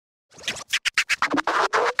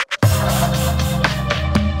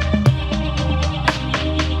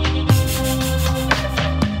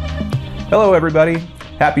Hello everybody,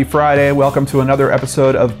 happy Friday. Welcome to another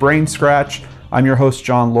episode of BrainScratch. I'm your host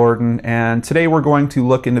John Lorden, and today we're going to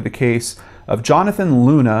look into the case of Jonathan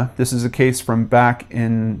Luna. This is a case from back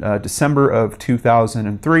in December of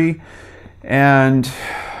 2003, and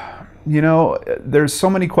you know, there's so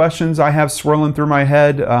many questions I have swirling through my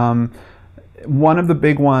head. One of the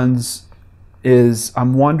big ones is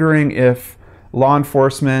I'm wondering if law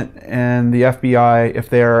enforcement and the FBI, if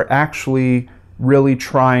they're actually really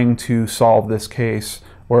trying to solve this case,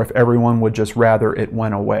 or if everyone would just rather it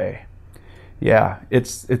went away. Yeah,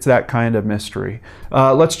 it's that kind of mystery.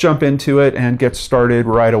 Let's jump into it and get started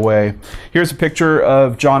right away. Here's a picture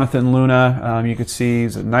of Jonathan Luna. You can see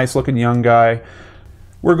he's a nice looking young guy.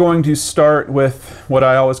 We're going to start with what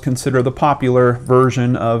I always consider the popular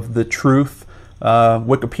version of the truth,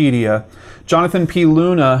 Wikipedia. Jonathan P.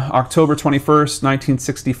 Luna, October 21st,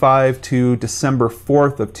 1965 to December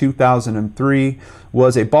 4th of 2003,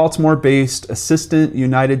 was a Baltimore-based assistant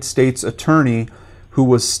United States attorney who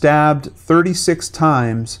was stabbed 36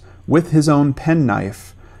 times with his own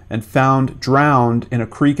penknife and found drowned in a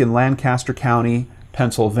creek in Lancaster County,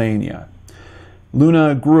 Pennsylvania.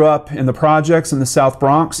 Luna grew up in the projects in the South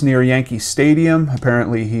Bronx near Yankee Stadium.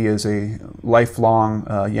 Apparently he is a lifelong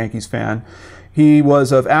Yankees fan. He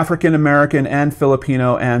was of African American and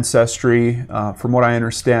Filipino ancestry. From what I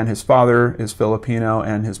understand, his father is Filipino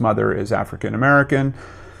and his mother is African American.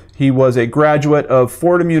 He was a graduate of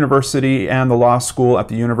Fordham University and the law school at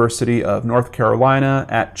the University of North Carolina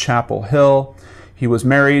at Chapel Hill. He was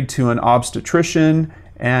married to an obstetrician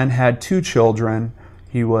and had 2 children.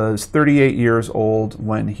 He was 38 years old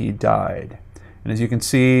when he died. And as you can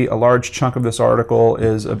see, a large chunk of this article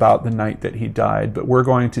is about the night that he died, but we're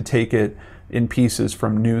going to take it in pieces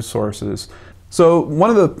from news sources. So one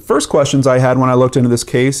of the first questions I had when I looked into this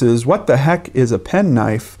case is, what the heck is a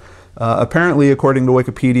penknife? Apparently, according to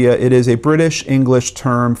Wikipedia, it is a British English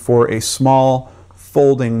term for a small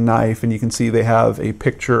folding knife, and you can see they have a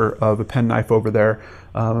picture of a penknife over there.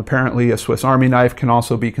 Apparently a Swiss Army knife can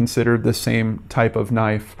also be considered the same type of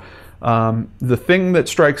knife. The thing that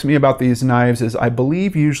strikes me about these knives is I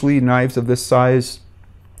believe usually knives of this size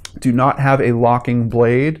do not have a locking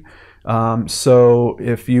blade. So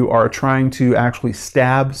if you are trying to actually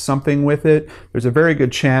stab something with it, there's a very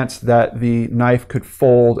good chance that the knife could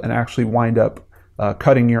fold and actually wind up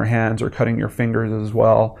cutting your hands or cutting your fingers as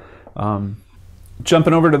well.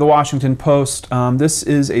 Jumping over to the Washington Post, this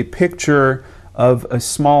is a picture of a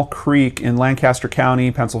small creek in Lancaster County,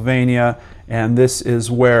 Pennsylvania, and this is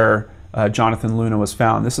where Jonathan Luna was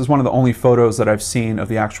found. This is one of the only photos that I've seen of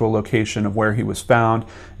the actual location of where he was found.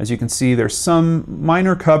 As you can see, there's some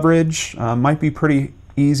minor coverage, might be pretty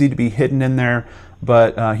easy to be hidden in there,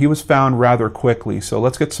 but he was found rather quickly. So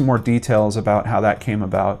let's get some more details about how that came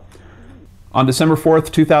about. On December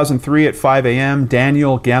 4th, 2003 at 5 a.m.,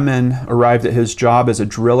 Daniel Gemin arrived at his job as a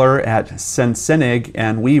driller at Sensenig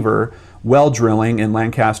and Weaver well drilling in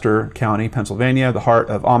Lancaster County, Pennsylvania, the heart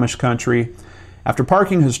of Amish country. After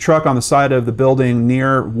parking his truck on the side of the building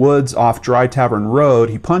near Woods off Dry Tavern Road,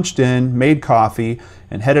 he punched in, made coffee,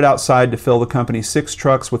 and headed outside to fill the company's 6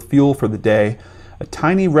 trucks with fuel for the day. A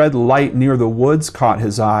tiny red light near the Woods caught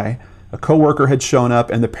his eye. A coworker had shown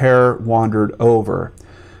up and the pair wandered over.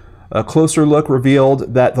 A closer look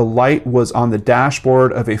revealed that the light was on the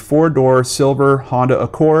dashboard of a 4-door silver Honda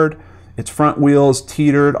Accord. Its front wheels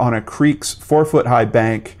teetered on a creek's 4-foot-high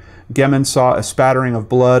bank. Gemin saw a spattering of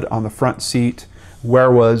blood on the front seat.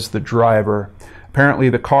 Where was the driver? Apparently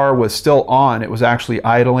the car was still on. It was actually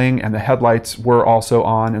idling, and the headlights were also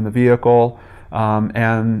on in the vehicle.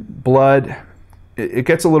 And blood, it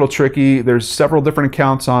gets a little tricky. There's several different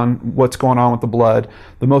accounts on what's going on with the blood.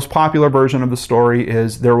 The most popular version of the story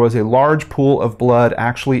is there was a large pool of blood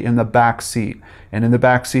actually in the back seat. And in the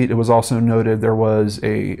back seat, it was also noted there was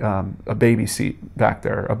a baby seat back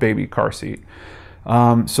there, a baby car seat.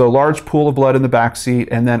 So a large pool of blood in the back seat,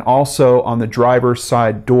 and then also on the driver's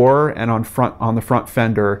side door and on the front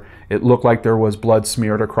fender, it looked like there was blood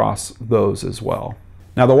smeared across those as well.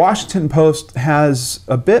 Now the Washington Post has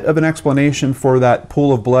a bit of an explanation for that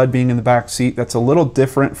pool of blood being in the back seat that's a little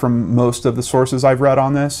different from most of the sources I've read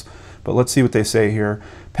on this, but let's see what they say here.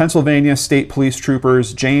 Pennsylvania State Police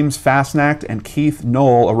Troopers James Fasnacht and Keith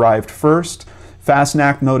Knoll arrived first.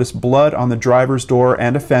 Fasnacht noticed blood on the driver's door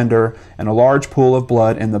and a fender and a large pool of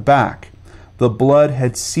blood in the back. The blood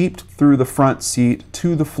had seeped through the front seat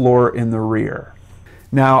to the floor in the rear.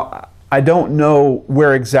 Now, I don't know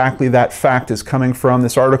where exactly that fact is coming from.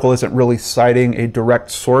 This article isn't really citing a direct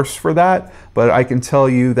source for that, but I can tell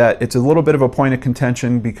you that it's a little bit of a point of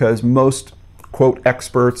contention because most quote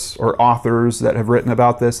experts or authors that have written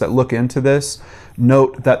about this, that look into this,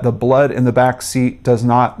 note that the blood in the back seat does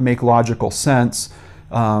not make logical sense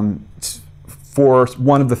for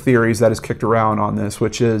one of the theories that is kicked around on this,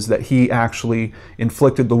 which is that he actually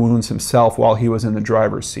inflicted the wounds himself while he was in the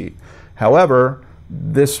driver's seat. However,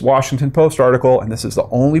 this Washington Post article, and this is the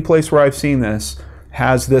only place where I've seen this,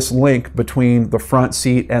 has this link between the front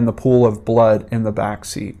seat and the pool of blood in the back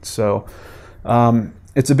seat. So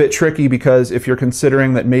it's a bit tricky, because if you're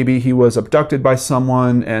considering that maybe he was abducted by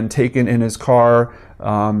someone and taken in his car,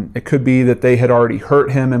 it could be that they had already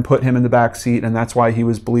hurt him and put him in the back seat, and that's why he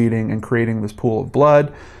was bleeding and creating this pool of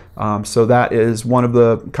blood. So that is one of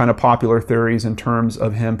the kind of popular theories in terms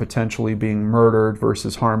of him potentially being murdered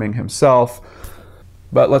versus harming himself.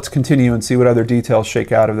 But let's continue and see what other details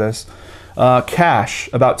shake out of this. Cash,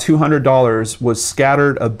 about $200, was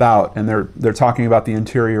scattered about, and they're talking about the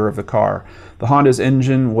interior of the car. The Honda's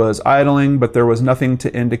engine was idling, but there was nothing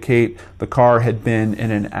to indicate the car had been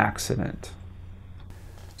in an accident.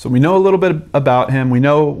 So we know a little bit about him. We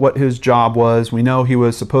know what his job was. We know he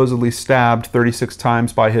was supposedly stabbed 36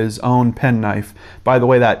 times by his own penknife. By the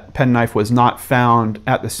way, that penknife was not found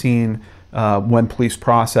at the scene when police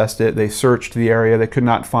processed it. They searched the area. They could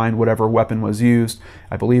not find whatever weapon was used.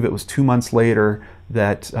 I believe it was 2 months later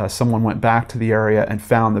that someone went back to the area and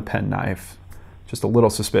found the penknife. Just a little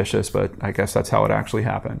suspicious, but I guess that's how it actually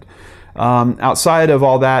happened. Outside of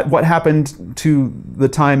all that, what happened to the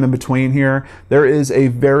time in between here? There is a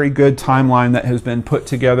very good timeline that has been put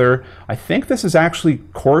together. I think this is actually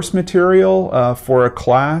course material for a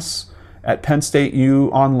class at Penn State U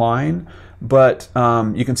online. But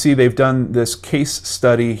you can see they've done this case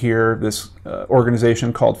study here, this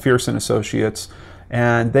organization called Pherson Associates,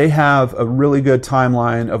 and they have a really good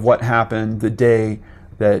timeline of what happened the day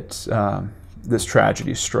that this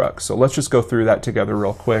tragedy struck. So let's just go through that together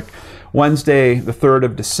real quick. Wednesday, the 3rd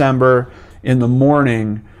of December, in the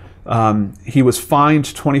morning, he was fined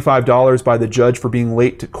 $25 by the judge for being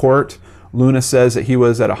late to court. Luna says that he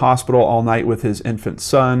was at a hospital all night with his infant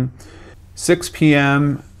son. 6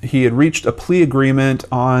 p.m., he had reached a plea agreement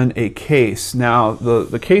on a case. Now,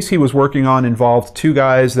 the case he was working on involved 2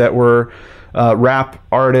 guys that were rap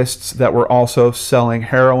artists that were also selling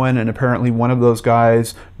heroin, and apparently one of those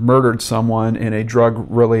guys murdered someone in a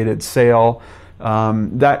drug-related sale.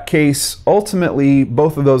 That case, ultimately,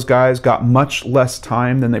 both of those guys got much less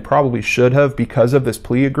time than they probably should have because of this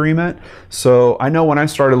plea agreement. So I know when I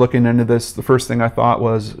started looking into this, the first thing I thought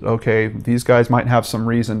was, okay, these guys might have some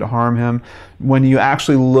reason to harm him. When you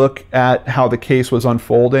actually look at how the case was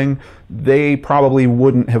unfolding, they probably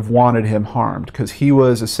wouldn't have wanted him harmed, because he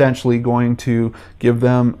was essentially going to give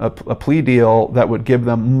them a plea deal that would give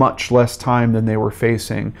them much less time than they were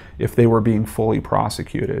facing if they were being fully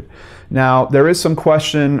prosecuted. Now, there is some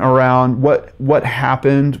question around what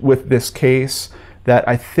happened with this case that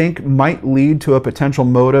I think might lead to a potential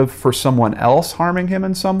motive for someone else harming him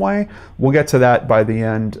in some way. We'll get to that by the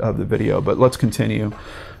end of the video, but let's continue.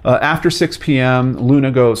 After 6 p.m., Luna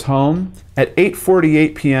goes home. At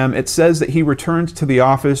 8:48 p.m., it says that he returned to the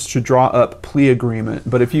office to draw up plea agreement.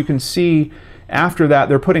 But if you can see, after that,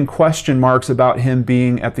 they're putting question marks about him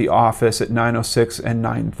being at the office at 9:06 and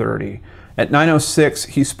 9:30. At 9:06,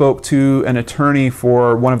 he spoke to an attorney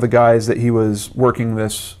for one of the guys that he was working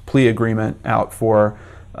this plea agreement out for.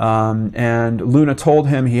 And Luna told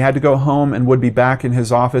him he had to go home and would be back in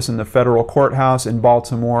his office in the federal courthouse in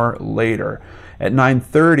Baltimore later. At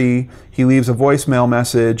 9:30, he leaves a voicemail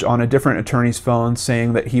message on a different attorney's phone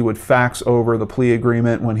saying that he would fax over the plea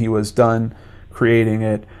agreement when he was done creating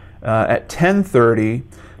it. At 10:30,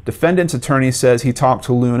 defendant's attorney says he talked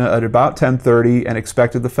to Luna at about 10:30 and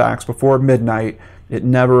expected the fax before midnight. It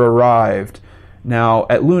never arrived. Now,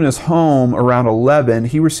 at Luna's home around 11,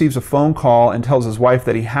 he receives a phone call and tells his wife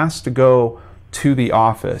that he has to go to the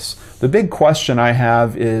office. The big question I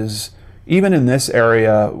have is, even in this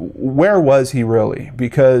area, where was he really?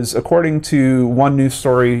 Because according to one news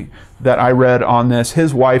story that I read on this,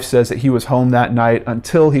 his wife says that he was home that night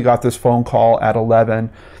until he got this phone call at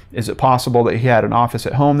 11. Is it possible that he had an office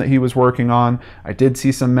at home that he was working on? I did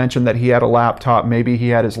see some mention that he had a laptop. Maybe he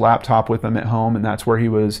had his laptop with him at home, and that's where he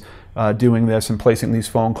was doing this and placing these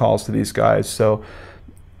phone calls to these guys. So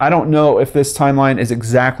I don't know if this timeline is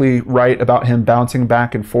exactly right about him bouncing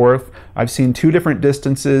back and forth. I've seen 2 different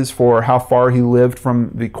distances for how far he lived from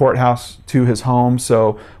the courthouse to his home.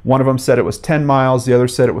 So one of them said it was 10 miles, the other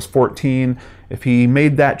said it was 14. If he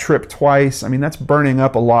made that trip twice, I mean, that's burning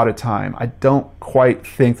up a lot of time. I don't quite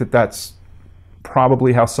think that that's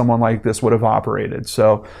probably how someone like this would have operated.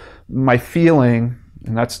 So my feeling,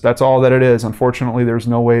 and that's all that it is. Unfortunately, there's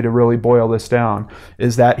no way to really boil this down,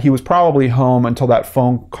 is that he was probably home until that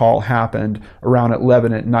phone call happened around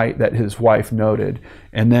 11 at night that his wife noted,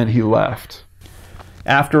 and then he left.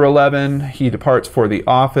 After 11, he departs for the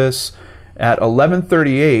office. At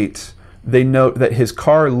 11:38, they note that his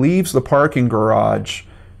car leaves the parking garage,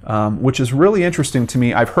 which is really interesting to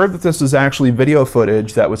me. I've heard that this is actually video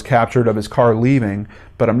footage that was captured of his car leaving,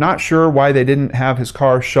 but I'm not sure why they didn't have his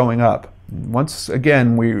car showing up. Once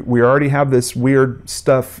again, we already have this weird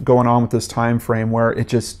stuff going on with this time frame where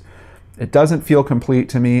it doesn't feel complete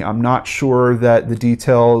to me. I'm not sure that the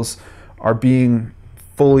details are being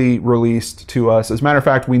fully released to us. As a matter of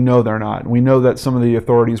fact, we know they're not. We know that some of the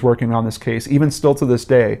authorities working on this case, even still to this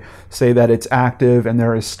day, say that it's active and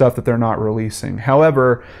there is stuff that they're not releasing.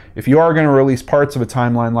 However, if you are going to release parts of a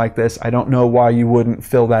timeline like this, I don't know why you wouldn't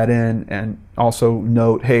fill that in and also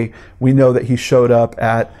note, hey, we know that he showed up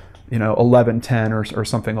at 11:10 or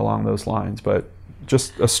something along those lines. But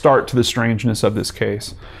just a start to the strangeness of this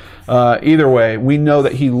case. Either way, we know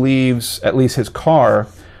that he leaves, at least his car,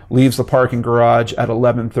 leaves the parking garage at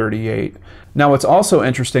 11:38. Now what's also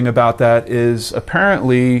interesting about that is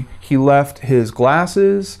apparently he left his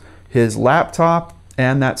glasses, his laptop,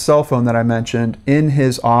 and that cell phone that I mentioned in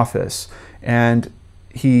his office. And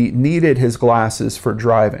he needed his glasses for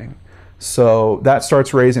driving. So that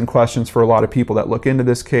starts raising questions for a lot of people that look into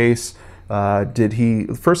this case.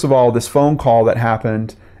 First of all, this phone call that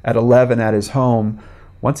happened at 11 at his home,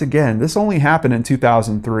 once again, this only happened in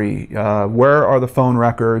 2003. Where are the phone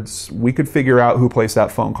records? We could figure out who placed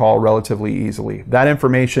that phone call relatively easily. That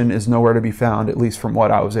information is nowhere to be found, at least from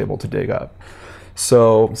what I was able to dig up.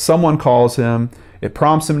 So someone calls him. It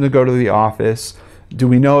prompts him to go to the office. Do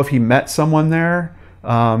we know if he met someone there?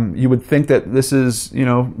 You would think that this is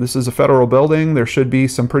a federal building. There should be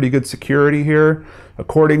some pretty good security here.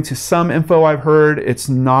 According to some info I've heard, it's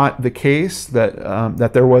not the case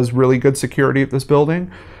that there was really good security at this building.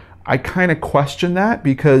 I kind of question that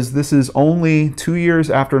because this is only 2 years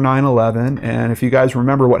after 9/11, and if you guys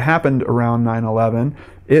remember what happened around 9/11,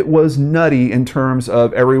 it was nutty in terms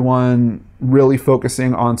of everyone really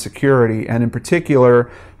focusing on security, and in particular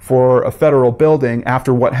for a federal building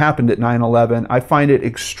after what happened at 9/11, I find it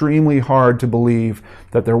extremely hard to believe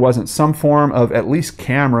that there wasn't some form of at least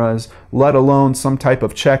cameras, let alone some type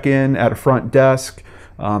of check-in at a front desk.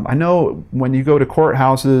 I know when you go to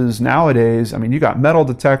courthouses nowadays, I mean, you got metal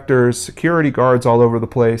detectors, security guards all over the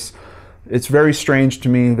place. It's very strange to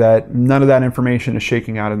me that none of that information is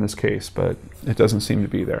shaking out in this case, but it doesn't seem to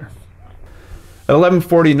be there. At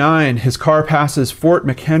 11:49, his car passes Fort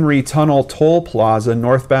McHenry Tunnel Toll Plaza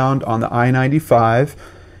northbound on the I-95.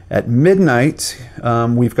 At midnight,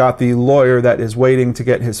 we've got the lawyer that is waiting to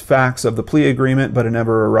get his facts of the plea agreement, but it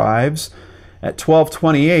never arrives. At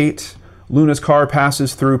 12:28, Luna's car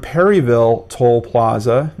passes through Perryville Toll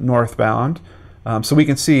Plaza northbound. So we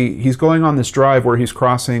can see he's going on this drive where he's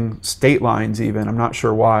crossing state lines even. I'm not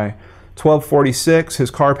sure why. 12:46,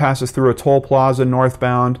 his car passes through a toll plaza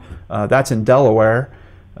northbound. That's in Delaware.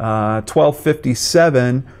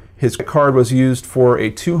 12:57, his card was used for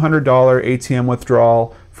a $200 ATM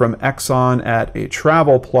withdrawal from Exxon at a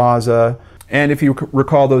travel plaza. And if you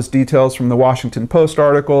recall those details from the Washington Post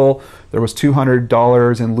article, there was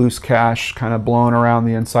 $200 in loose cash kind of blowing around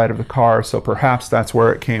the inside of the car, so perhaps that's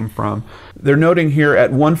where it came from. They're noting here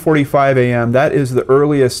at 1:45 a.m., that is the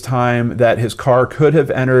earliest time that his car could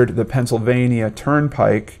have entered the Pennsylvania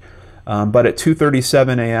Turnpike, but at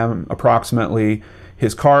 2:37 a.m. approximately,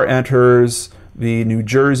 his car enters the New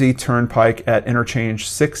Jersey Turnpike at interchange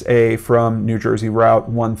 6A from New Jersey Route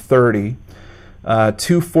 130.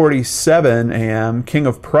 2:47 a.m., King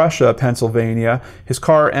of Prussia, Pennsylvania. His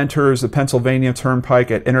car enters the Pennsylvania Turnpike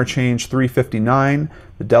at interchange 359,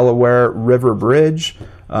 the Delaware River Bridge.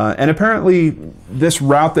 And apparently this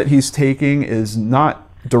route that he's taking is not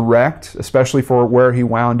direct, especially for where he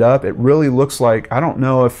wound up. It really looks like, I don't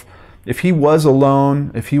know if he was alone,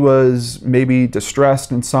 if he was maybe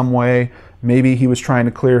distressed in some way, maybe he was trying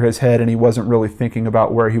to clear his head and he wasn't really thinking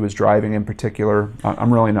about where he was driving in particular.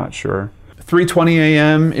 I'm really not sure. 3:20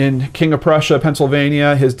 a.m. in King of Prussia,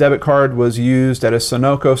 Pennsylvania, his debit card was used at a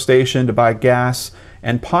Sunoco station to buy gas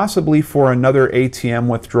and possibly for another ATM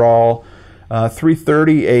withdrawal.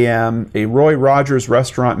 3:30 a.m., a Roy Rogers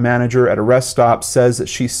restaurant manager at a rest stop says that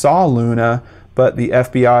she saw Luna, but the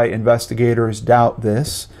FBI investigators doubt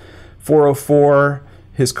this. 4:04,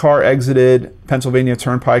 his car exited Pennsylvania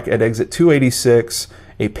Turnpike at exit 286,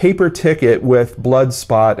 a paper ticket with blood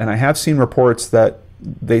spot, and I have seen reports that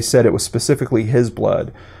they said it was specifically his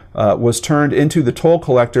blood, was turned into the toll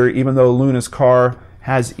collector even though Luna's car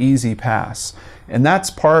has easy pass. And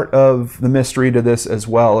that's part of the mystery to this as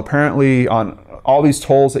well. Apparently, on all these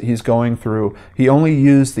tolls that he's going through, he only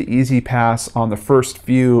used the Easy Pass on the first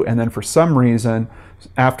few, and then for some reason,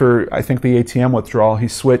 after I think the ATM withdrawal, he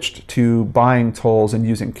switched to buying tolls and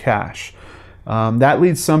using cash. That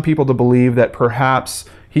leads some people to believe that perhaps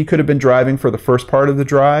he could have been driving for the first part of the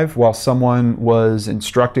drive while someone was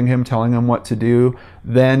instructing him, telling him what to do.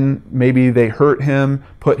 Then maybe they hurt him,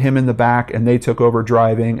 put him in the back, and they took over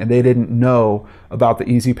driving, and they didn't know about the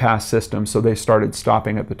Easy Pass system, so they started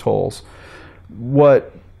stopping at the tolls.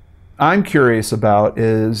 What I'm curious about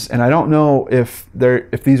is, and I don't know if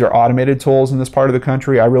these are automated tolls in this part of the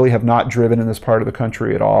country. I really have not driven in this part of the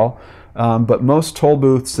country at all. But most toll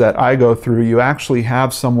booths that I go through, you actually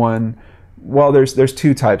have someone. Well, there's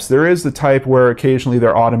two types. There is the type where occasionally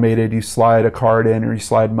they're automated. You slide a card in or you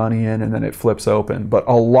slide money in and then it flips open. But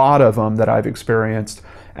a lot of them that I've experienced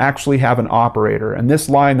actually have an operator. And this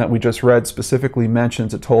line that we just read specifically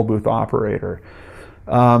mentions a toll booth operator.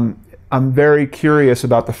 I'm very curious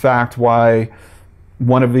about the fact why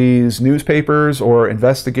one of these newspapers or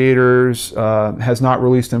investigators has not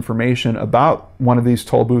released information about one of these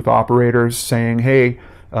toll booth operators saying, hey,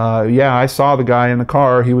 yeah, I saw the guy in the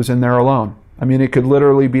car, he was in there alone. I mean, it could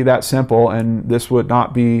literally be that simple, and this would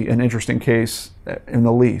not be an interesting case in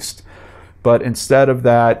the least. But instead of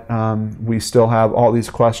that, we still have all these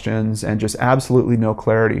questions and just absolutely no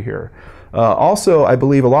clarity here. Also, I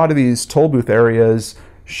believe a lot of these toll booth areas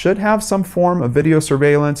should have some form of video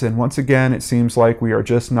surveillance, and once again, it seems like we are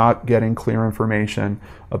just not getting clear information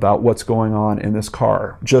about what's going on in this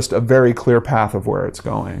car. Just a very clear path of where it's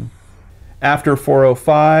going. After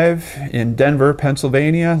 4:05 in Denver,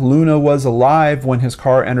 Pennsylvania, Luna was alive when his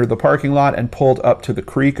car entered the parking lot and pulled up to the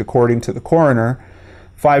creek, according to the coroner.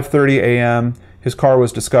 5:30 a.m., his car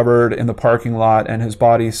was discovered in the parking lot and his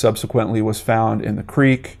body subsequently was found in the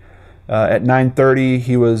creek. At 9:30,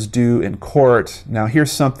 he was due in court. Now,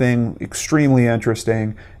 here's something extremely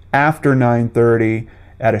interesting. After 9:30,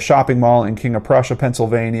 at a shopping mall in King of Prussia,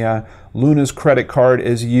 Pennsylvania, Luna's credit card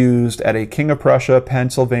is used at a King of Prussia,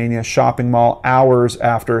 Pennsylvania shopping mall hours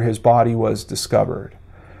after his body was discovered.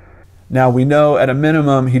 Now, we know at a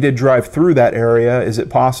minimum he did drive through that area. Is it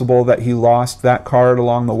possible that he lost that card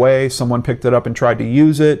along the way? Someone picked it up and tried to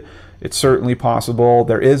use it? It's certainly possible.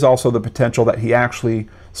 There is also the potential that he actually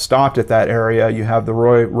stopped at that area. You have the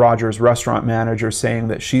Roy Rogers restaurant manager saying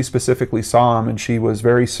that she specifically saw him and she was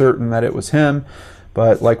very certain that it was him.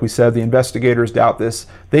 But like we said, the investigators doubt this.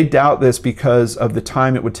 They doubt this because of the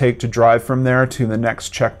time it would take to drive from there to the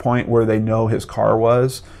next checkpoint where they know his car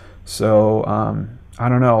was. So I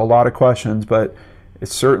don't know, a lot of questions, but it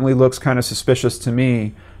certainly looks kind of suspicious to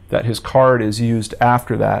me that his card is used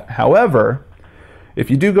after that. However, if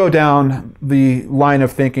you do go down the line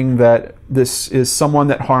of thinking that this is someone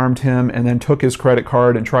that harmed him and then took his credit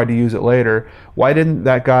card and tried to use it later, why didn't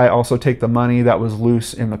that guy also take the money that was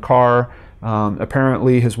loose in the car?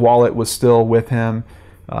 Apparently his wallet was still with him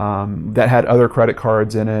that had other credit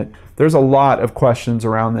cards in it. There's a lot of questions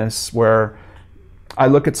around this where I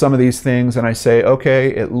look at some of these things and I say,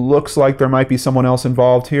 okay, it looks like there might be someone else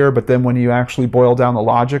involved here, but then when you actually boil down the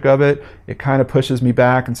logic of it, it kind of pushes me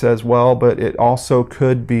back and says, well, but it also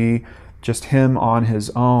could be just him on his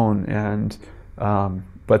own. And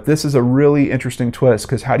but this is a really interesting twist,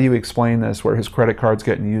 because how do you explain this where his credit card's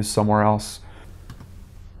getting used somewhere else?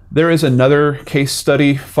 There is another case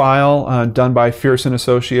study file done by Pherson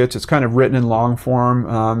Associates. It's kind of written in long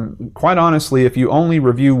form. Quite honestly, if you only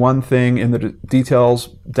review one thing in the details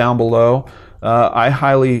down below, I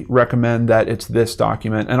highly recommend that it's this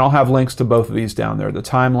document. And I'll have links to both of these down there, the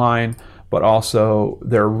timeline, but also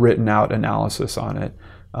their written out analysis on it.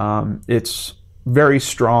 It's very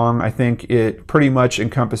strong. I think it pretty much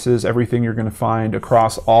encompasses everything you're going to find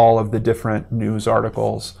across all of the different news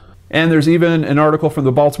articles. And there's even an article from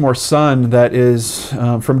the Baltimore Sun that is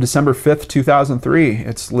from December 5th, 2003.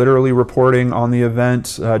 It's literally reporting on the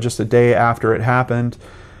event just a day after it happened.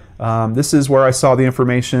 This is where I saw the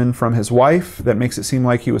information from his wife that makes it seem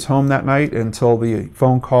like he was home that night until the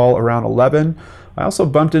phone call around 11. I also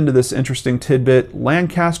bumped into this interesting tidbit.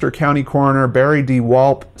 Lancaster County Coroner Barry D.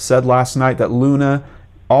 Walp said last night that Luna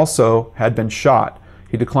also had been shot.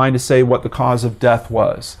 He declined to say what the cause of death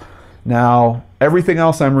was. Now, everything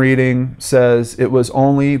else I'm reading says it was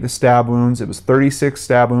only the stab wounds. It was 36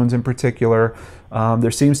 stab wounds in particular.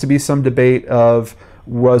 There seems to be some debate of,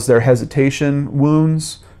 was there hesitation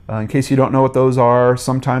wounds? In case you don't know what those are,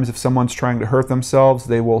 sometimes if someone's trying to hurt themselves,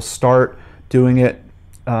 they will start doing it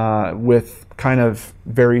with kind of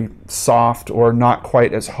very soft or not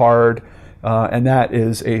quite as hard and that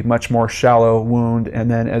is a much more shallow wound. And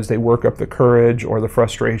then as they work up the courage or the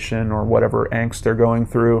frustration or whatever angst they're going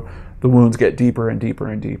through, the wounds get deeper and deeper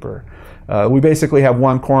and deeper. We basically have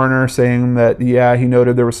one coroner saying that, yeah, he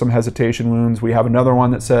noted there was some hesitation wounds. We have another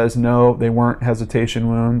one that says, no, they weren't hesitation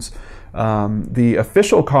wounds. The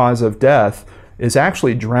official cause of death is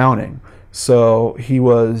actually drowning. So he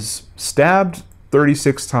was stabbed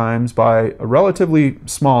 36 times by a relatively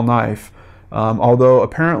small knife, although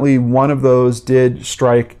apparently one of those did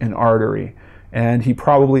strike an artery. And he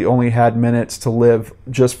probably only had minutes to live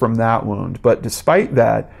just from that wound. But despite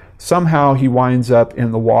that, somehow he winds up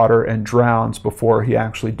in the water and drowns before he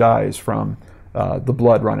actually dies from the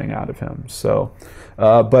blood running out of him. So,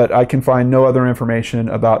 but I can find no other information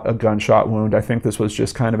about a gunshot wound. I think this was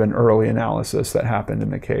just kind of an early analysis that happened in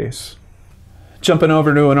the case. Jumping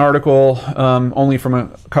over to an article only from a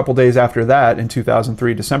couple days after that in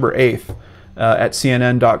 2003, December 8th, at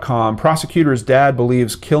CNN.com, prosecutor's dad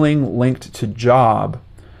believes killing linked to job.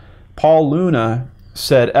 Paul Luna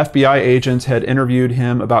said FBI agents had interviewed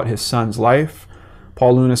him about his son's life.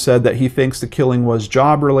 Paul Luna said that he thinks the killing was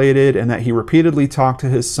job-related and that he repeatedly talked to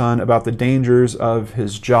his son about the dangers of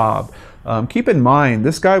his job. Keep in mind,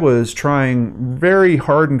 this guy was trying very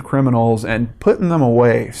hardened criminals and putting them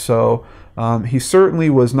away. So he certainly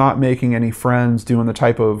was not making any friends doing the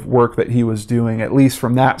type of work that he was doing, at least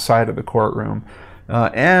from that side of the courtroom.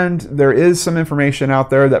 And there is some information out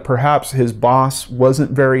there that perhaps his boss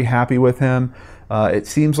wasn't very happy with him. It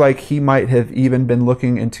seems like he might have even been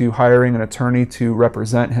looking into hiring an attorney to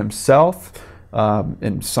represent himself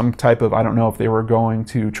in some type of, I don't know if they were going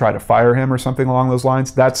to try to fire him or something along those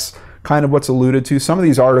lines. That's kind of what's alluded to. Some of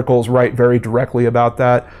these articles write very directly about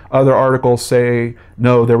that. Other articles say,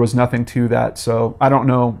 no, there was nothing to that. So I don't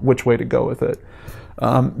know which way to go with it.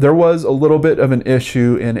 There was a little bit of an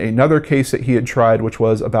issue in another case that he had tried, which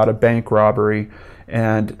was about a bank robbery.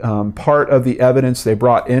 And part of the evidence they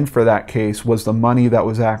brought in for that case was the money that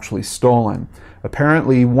was actually stolen.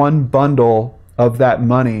 Apparently, one bundle of that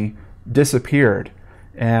money disappeared,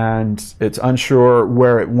 and it's unsure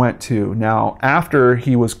where it went to. Now, after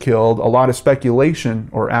he was killed, a lot of speculation,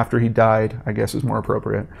 or after he died, I guess is more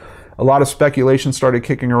appropriate, a lot of speculation started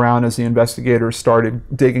kicking around as the investigators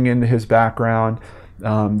started digging into his background.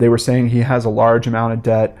 They were saying he has a large amount of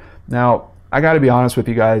debt. Now, I got to be honest with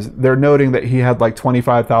you guys, they're noting that he had like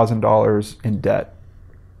 $25,000 in debt.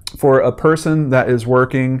 For a person that is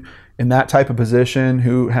working in that type of position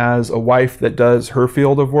who has a wife that does her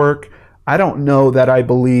field of work, I don't know that I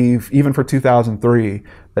believe, even for 2003,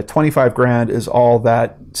 that 25 grand is all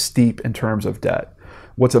that steep in terms of debt.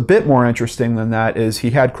 What's a bit more interesting than that is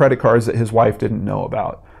he had credit cards that his wife didn't know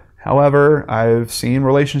about. However, I've seen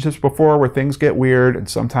relationships before where things get weird and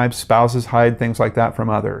sometimes spouses hide things like that from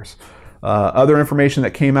others. Other information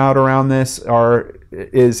that came out around this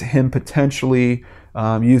is him potentially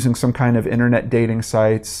using some kind of internet dating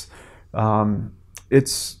sites.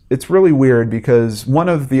 It's really weird because one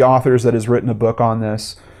of the authors that has written a book on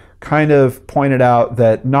this kind of pointed out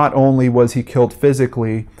that not only was he killed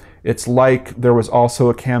physically, it's like there was also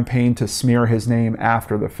a campaign to smear his name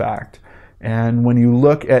after the fact. And when you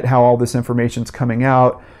look at how all this information's coming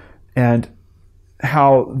out and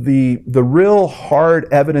how the real hard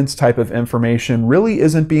evidence type of information really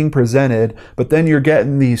isn't being presented, but then you're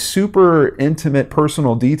getting these super intimate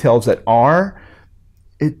personal details that are,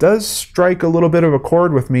 it does strike a little bit of a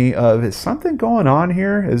chord with me of, is something going on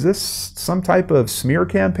here? Is this some type of smear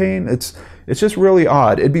campaign? It's just really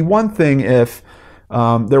odd. It'd be one thing if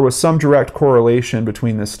there was some direct correlation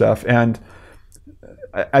between this stuff, and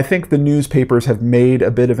I think the newspapers have made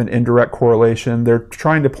a bit of an indirect correlation. They're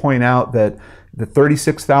trying to point out that the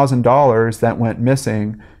 $36,000 that went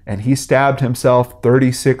missing, and he stabbed himself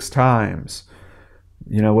 36 times.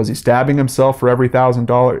 You know, was he stabbing himself for every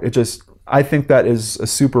 $1,000? I think that is a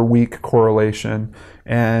super weak correlation.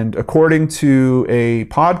 And according to a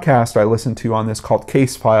podcast I listened to on this called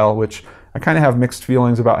Casefile, which I kind of have mixed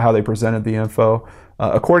feelings about how they presented the info,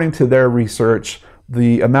 according to their research,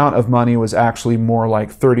 the amount of money was actually more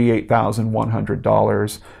like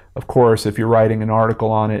 $38,100. Of course, if you're writing an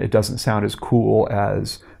article on it, it doesn't sound as cool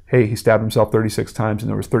as, hey, he stabbed himself 36 times and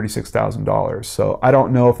there was $36,000. So I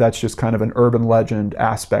don't know if that's just kind of an urban legend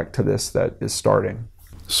aspect to this that is starting.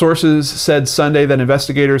 Sources said Sunday that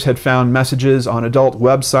investigators had found messages on adult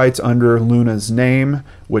websites under Luna's name,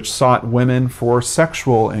 which sought women for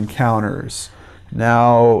sexual encounters.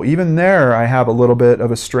 Now, even there, I have a little bit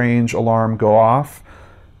of a strange alarm go off.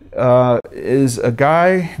 Is a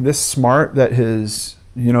guy this smart that has,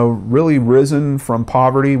 really risen from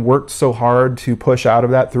poverty, worked so hard to push out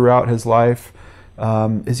of that throughout his life,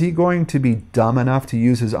 Is he going to be dumb enough to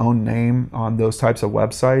use his own name on those types of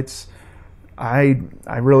websites? I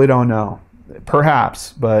really don't know.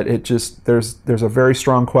 Perhaps, but there's a very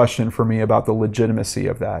strong question for me about the legitimacy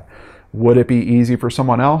of that. Would it be easy for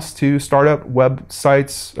someone else to start up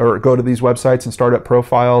websites or go to these websites and start up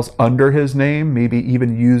profiles under his name, maybe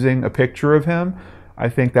even using a picture of him? I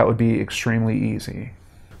think that would be extremely easy.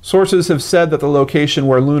 Sources have said that the location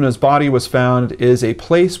where Luna's body was found is a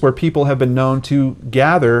place where people have been known to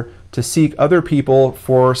gather to seek other people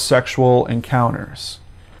for sexual encounters.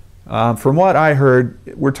 From what I heard,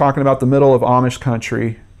 we're talking about the middle of Amish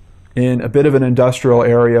country in a bit of an industrial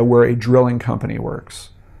area where a drilling company works.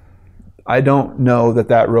 I don't know that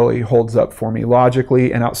that really holds up for me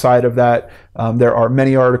logically, and outside of that, there are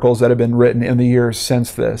many articles that have been written in the years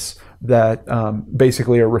since this that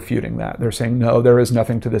basically are refuting that. They're saying, no, there is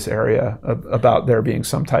nothing to this area about there being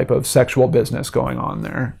some type of sexual business going on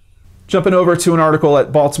there. Jumping over to an article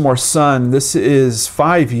at Baltimore Sun, this is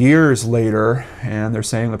 5 years later, and they're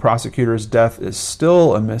saying the prosecutor's death is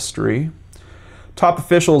still a mystery. Top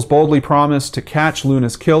officials boldly promised to catch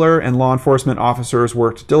Luna's killer, and law enforcement officers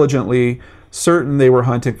worked diligently, certain they were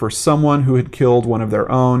hunting for someone who had killed one of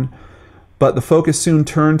their own. But the focus soon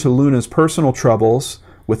turned to Luna's personal troubles,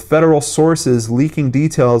 with federal sources leaking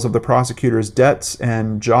details of the prosecutor's debts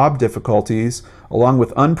and job difficulties, along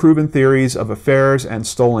with unproven theories of affairs and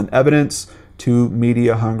stolen evidence to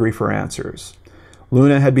media hungry for answers.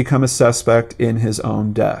 Luna had become a suspect in his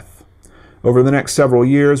own death. Over the next several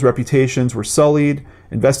years, reputations were sullied,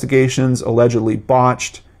 investigations allegedly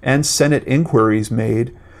botched, and Senate inquiries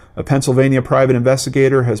made. A Pennsylvania private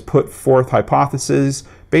investigator has put forth hypotheses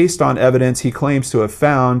based on evidence he claims to have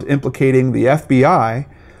found implicating the FBI,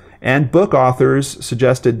 and book authors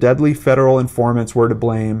suggested deadly federal informants were to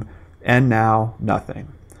blame, and now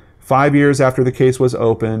nothing. 5 years after the case was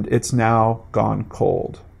opened, it's now gone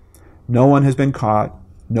cold. No one has been caught,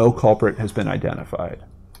 no culprit has been identified.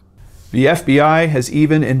 The FBI has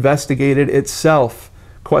even investigated itself,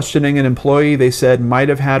 questioning an employee they said might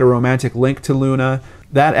have had a romantic link to Luna.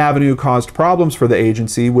 That avenue caused problems for the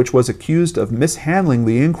agency, which was accused of mishandling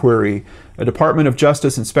the inquiry. A Department of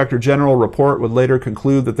Justice Inspector General report would later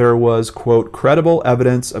conclude that there was, quote, credible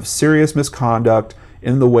evidence of serious misconduct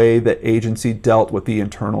in the way that agency dealt with the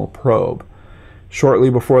internal probe. Shortly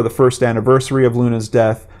before the first anniversary of Luna's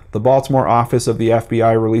death, the Baltimore office of the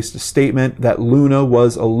FBI released a statement that Luna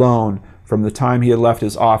was alone from the time he had left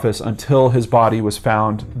his office until his body was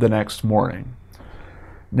found the next morning.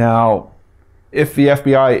 Now, if the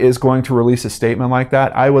FBI is going to release a statement like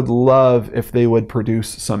that, I would love if they would produce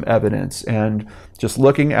some evidence. And just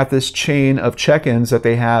looking at this chain of check-ins that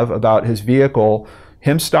they have about his vehicle,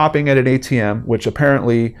 him stopping at an ATM, which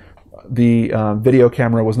apparently the video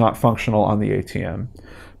camera was not functional on the ATM.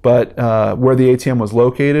 But where the ATM was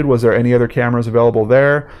located, was there any other cameras available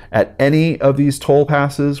there? At any of these toll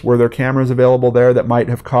passes, were there cameras available there that might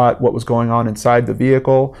have caught what was going on inside the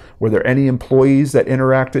vehicle? Were there any employees that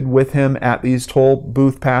interacted with him at these toll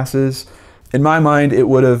booth passes? In my mind, it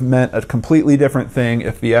would have meant a completely different thing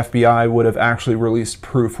if the FBI would have actually released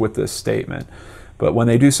proof with this statement. But when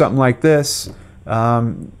they do something like this,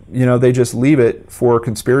 they just leave it for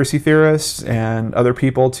conspiracy theorists and other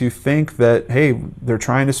people to think that, hey, they're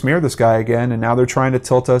trying to smear this guy again, and now they're trying to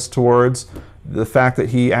tilt us towards the fact that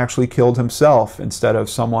he actually killed himself instead of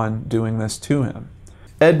someone doing this to him.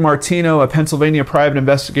 Ed Martino, a Pennsylvania private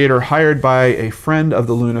investigator hired by a friend of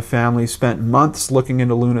the Luna family, spent months looking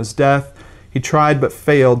into Luna's death. He tried but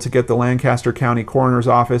failed to get the Lancaster County Coroner's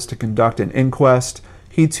Office to conduct an inquest.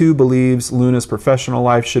 He too believes Luna's professional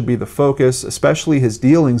life should be the focus, especially his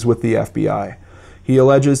dealings with the FBI. He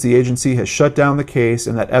alleges the agency has shut down the case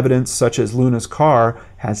and that evidence such as Luna's car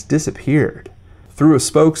has disappeared. Through a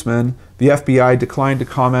spokesman, the FBI declined to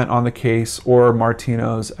comment on the case or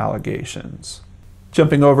Martino's allegations.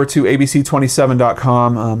 Jumping over to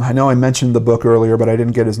abc27.com, I know I mentioned the book earlier, but I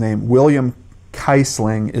didn't get his name. William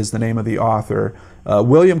Keisling is the name of the author.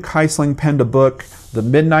 William Keisling penned a book, The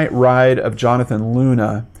Midnight Ride of Jonathan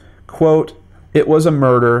Luna. Quote, "It was a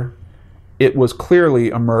murder. It was clearly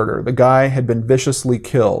a murder. The guy had been viciously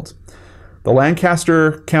killed. The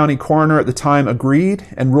Lancaster County coroner at the time agreed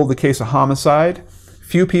and ruled the case a homicide.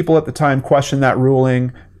 Few people at the time questioned that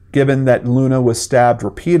ruling, given that Luna was stabbed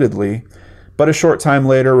repeatedly. But a short time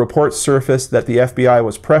later, reports surfaced that the FBI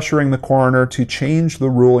was pressuring the coroner to change the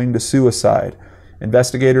ruling to suicide.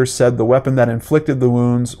 Investigators said the weapon that inflicted the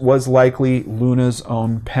wounds was likely Luna's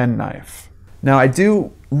own penknife." Now, I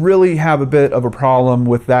do really have a bit of a problem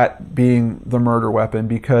with that being the murder weapon,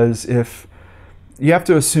 because if you have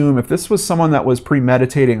to assume if this was someone that was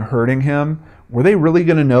premeditating hurting him, were they really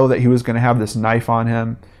going to know that he was going to have this knife on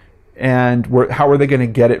him? And how are they going to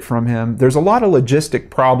get it from him? There's a lot of logistic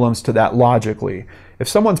problems to that logically. If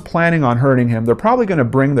someone's planning on hurting him, they're probably going to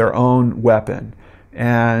bring their own weapon.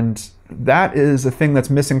 And that is a thing that's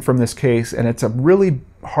missing from this case, and it's a really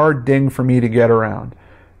hard ding for me to get around.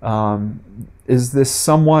 Is this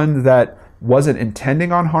someone that wasn't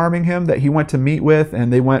intending on harming him, that he went to meet with,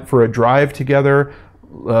 and they went for a drive together?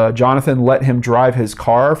 Jonathan let him drive his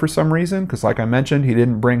car for some reason, because like I mentioned, he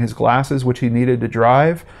didn't bring his glasses, which he needed to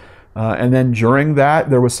drive. And then during that,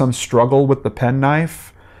 there was some struggle with the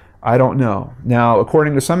penknife. I don't know. Now,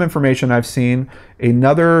 according to some information I've seen,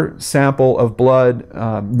 another sample of blood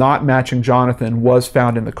not matching Jonathan was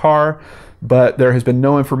found in the car, but there has been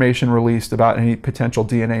no information released about any potential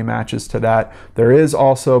DNA matches to that. There is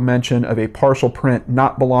also mention of a partial print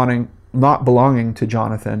not belonging to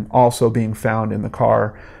Jonathan also being found in the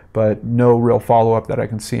car, but no real follow-up that I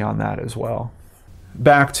can see on that as well.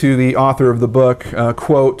 Back to the author of the book,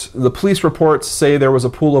 quote, "The police reports say there was a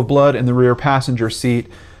pool of blood in the rear passenger seat.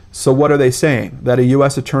 So what are they saying? That a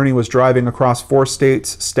U.S. attorney was driving across 4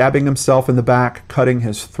 states, stabbing himself in the back, cutting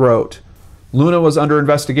his throat." Luna was under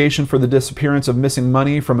investigation for the disappearance of missing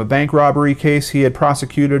money from a bank robbery case he had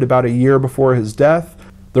prosecuted about a year before his death.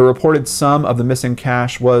 The reported sum of the missing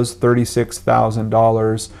cash was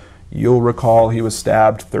 $36,000. You'll recall he was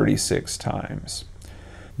stabbed 36 times.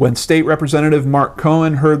 When State Representative Mark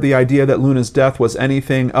Cohen heard the idea that Luna's death was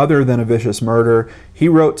anything other than a vicious murder, he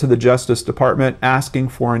wrote to the Justice Department asking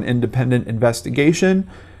for an independent investigation.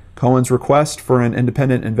 Cohen's request for an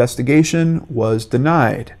independent investigation was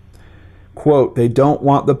denied. Quote, "They don't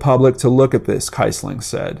want the public to look at this," Keisling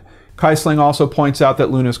said. Keisling also points out that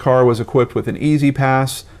Luna's car was equipped with an Easy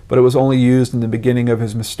Pass, but it was only used in the beginning of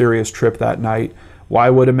his mysterious trip that night. Why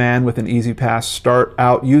would a man with an Easy Pass start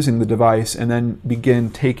out using the device and then begin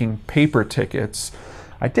taking paper tickets?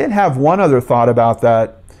 I did have one other thought about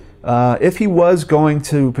that. If he was going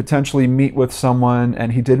to potentially meet with someone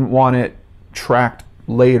and he didn't want it tracked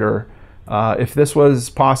later, if this was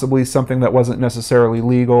possibly something that wasn't necessarily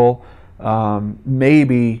legal,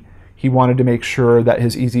 maybe he wanted to make sure that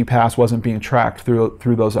his Easy Pass wasn't being tracked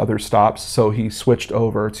through those other stops, so he switched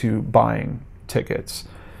over to buying tickets.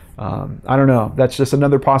 I don't know. That's just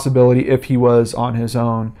another possibility if he was on his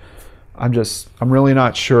own. I'm really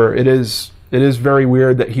not sure. It is very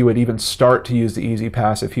weird that he would even start to use the Easy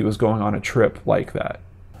Pass if he was going on a trip like that.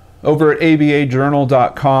 Over at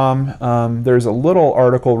ABAJournal.com, there's a little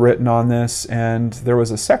article written on this, and there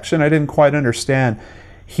was a section I didn't quite understand.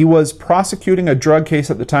 He was prosecuting a drug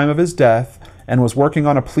case at the time of his death and was working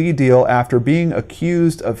on a plea deal after being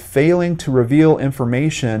accused of failing to reveal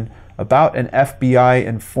information about an FBI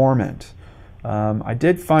informant. I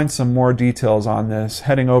did find some more details on this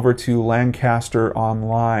heading over to Lancaster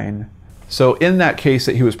Online. So in that case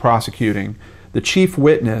that he was prosecuting, the chief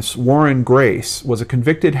witness, Warren Grace, was a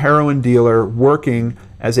convicted heroin dealer working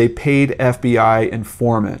as a paid FBI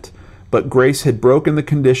informant. But Grace had broken the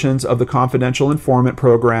conditions of the confidential informant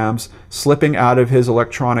programs, slipping out of his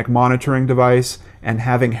electronic monitoring device and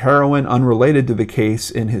having heroin unrelated to the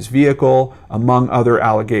case in his vehicle, among other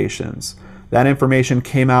allegations. That information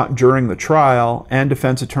came out during the trial, and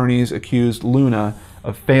defense attorneys accused Luna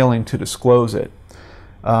of failing to disclose it.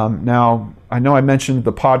 Now, I know I mentioned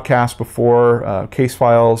the podcast before,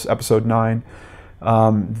 Casefiles, episode 9.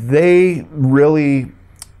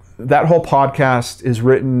 That whole podcast is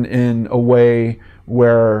written in a way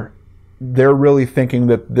where they're really thinking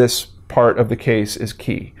that this part of the case is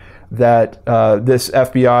key. That this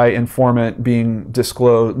FBI informant being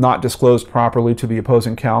not disclosed properly to the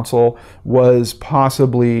opposing counsel was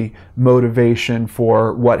possibly motivation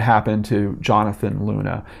for what happened to Jonathan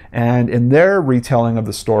Luna. And in their retelling of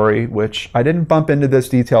the story, which I didn't bump into this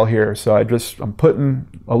detail here, so I'm putting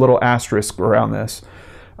a little asterisk around this.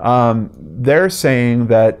 They're saying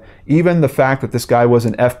that even the fact that this guy was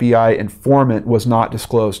an FBI informant was not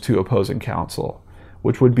disclosed to opposing counsel,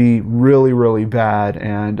 which would be really, really bad.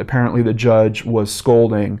 And apparently the judge was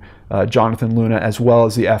scolding Jonathan Luna as well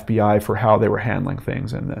as the FBI for how they were handling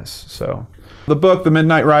things in this. So the book, The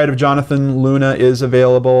Midnight Ride of Jonathan Luna, is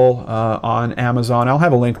available on Amazon. I'll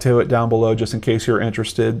have a link to it down below just in case you're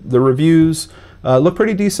interested. The reviews look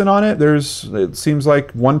pretty decent on it. It seems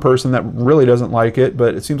like one person that really doesn't like it,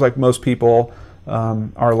 but it seems like most people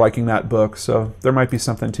are liking that book. So there might be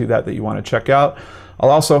something to that you want to check out. I'll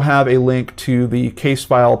also have a link to the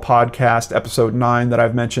Casefile podcast, episode 9, that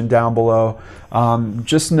I've mentioned down below.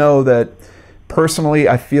 Just know that personally,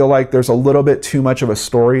 I feel like there's a little bit too much of a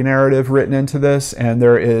story narrative written into this, and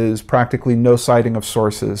there is practically no citing of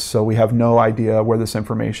sources, so we have no idea where this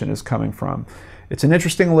information is coming from. It's an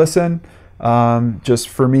interesting listen. Just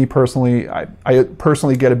for me personally, I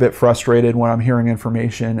personally get a bit frustrated when I'm hearing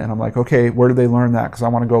information and I'm like, okay, where did they learn that? Because I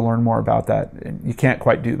want to go learn more about that. And you can't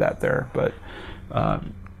quite do that there, but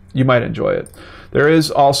you might enjoy it. There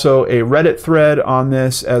is also a Reddit thread on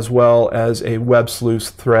this, as well as a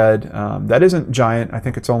Websleuths thread. That isn't giant. I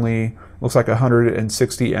think it's only, looks like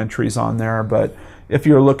 160 entries on there, but if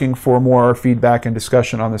you're looking for more feedback and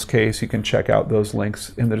discussion on this case, you can check out those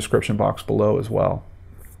links in the description box below as well.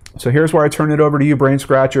 So here's where I turn it over to you, brain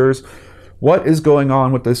scratchers. What is going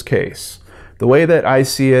on with this case? The way that I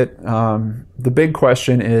see it, the big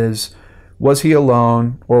question is, was he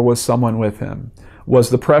alone or was someone with him?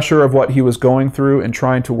 Was the pressure of what he was going through and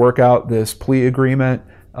trying to work out this plea agreement,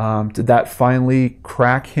 did that finally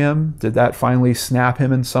crack him? Did that finally snap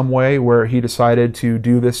him in some way where he decided to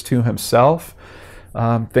do this to himself?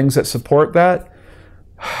 Things that support that,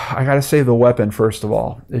 I gotta say the weapon first of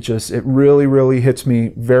all. It really, really hits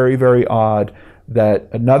me very, very odd that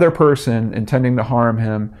another person intending to harm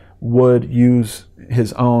him would use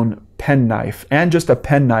his own penknife, and just a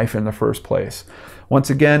penknife in the first place. Once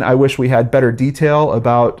again, I wish we had better detail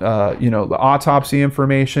about the autopsy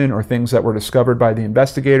information or things that were discovered by the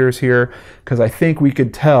investigators here, because I think we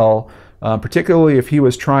could tell, particularly if he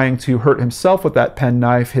was trying to hurt himself with that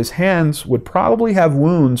penknife, his hands would probably have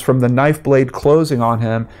wounds from the knife blade closing on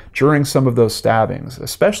him during some of those stabbings,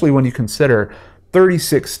 especially when you consider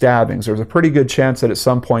 36 stabbings. There's a pretty good chance that at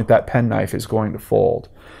some point that penknife is going to fold.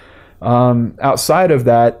 Outside of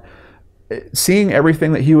that, seeing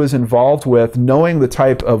everything that he was involved with, knowing the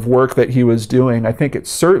type of work that he was doing, I think it's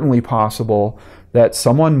certainly possible that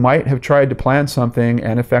someone might have tried to plan something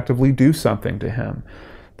and effectively do something to him.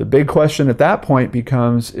 The big question at that point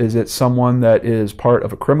becomes, is it someone that is part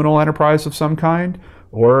of a criminal enterprise of some kind,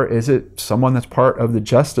 or is it someone that's part of the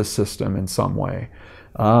justice system in some way?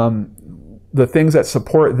 The things that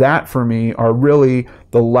support that for me are really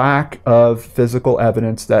the lack of physical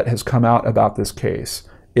evidence that has come out about this case.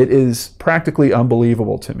 It is practically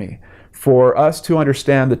unbelievable to me. For us to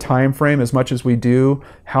understand the time frame as much as we do,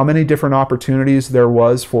 how many different opportunities there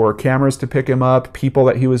was for cameras to pick him up, people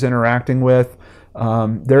that he was interacting with,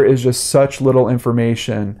 there is just such little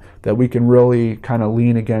information that we can really kind of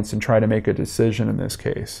lean against and try to make a decision in this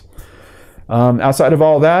case. Outside of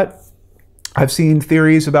all that, I've seen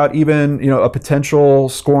theories about even, a potential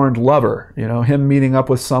scorned lover, him meeting up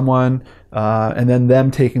with someone and then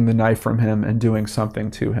them taking the knife from him and doing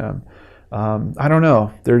something to him. I don't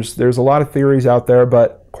know. There's a lot of theories out there,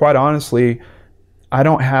 but quite honestly, I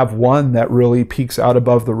don't have one that really peaks out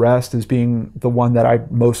above the rest as being the one that I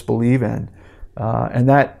most believe in. And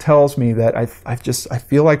that tells me that I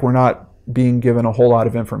feel like we're not being given a whole lot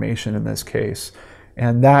of information in this case.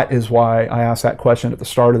 And that is why I asked that question at the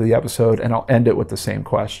start of the episode, and I'll end it with the same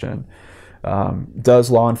question. Does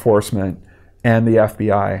law enforcement and the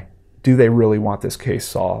FBI, do they really want this case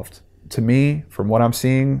solved? To me, from what I'm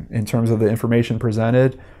seeing in terms of the information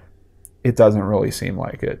presented, it doesn't really seem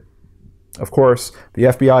like it. Of course, the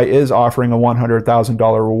FBI is offering a $100,000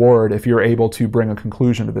 reward if you're able to bring a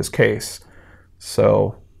conclusion to this case.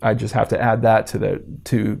 So I just have to add that to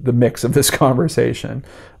the mix of this conversation.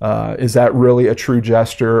 Is that really a true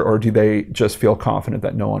gesture, or do they just feel confident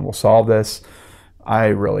that no one will solve this? I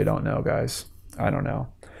really don't know, guys. I don't know.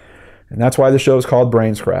 And that's why the show is called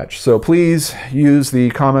Brain Scratch. So please use the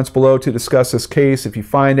comments below to discuss this case. If you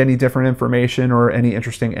find any different information or any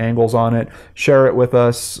interesting angles on it, share it with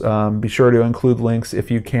us. Be sure to include links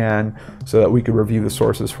if you can so that we can review the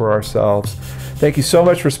sources for ourselves. Thank you so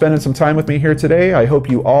much for spending some time with me here today. I hope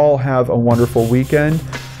you all have a wonderful weekend.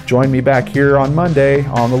 Join me back here on Monday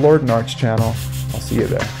on the Lord and Arts channel. I'll see you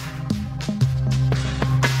there.